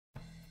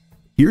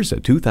Here's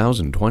a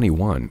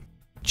 2021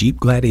 Jeep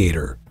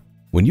Gladiator.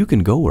 When you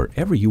can go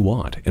wherever you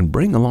want and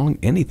bring along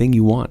anything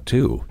you want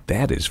too,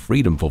 that is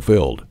freedom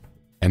fulfilled.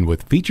 And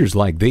with features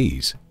like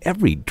these,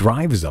 every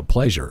drive is a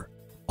pleasure.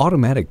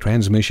 Automatic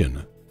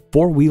transmission,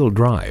 four-wheel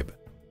drive,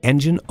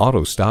 engine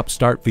auto stop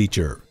start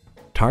feature,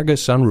 Targa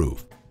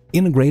sunroof,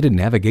 integrated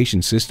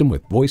navigation system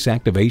with voice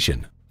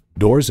activation,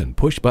 doors and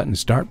push-button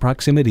start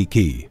proximity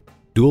key,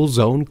 dual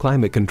zone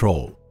climate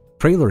control,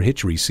 trailer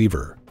hitch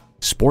receiver,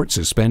 sport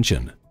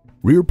suspension,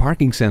 rear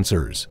parking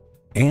sensors,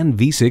 and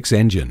V6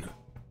 engine.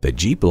 The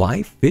Jeep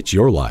life fits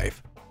your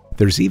life.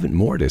 There's even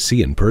more to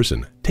see in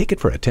person. Take it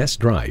for a test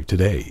drive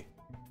today.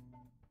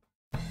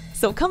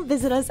 So come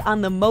visit us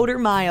on the Motor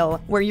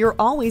Mile, where you're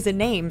always a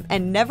name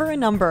and never a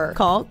number.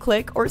 Call,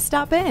 click, or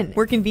stop in.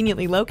 We're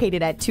conveniently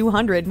located at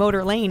 200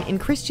 Motor Lane in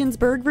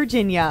Christiansburg,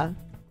 Virginia.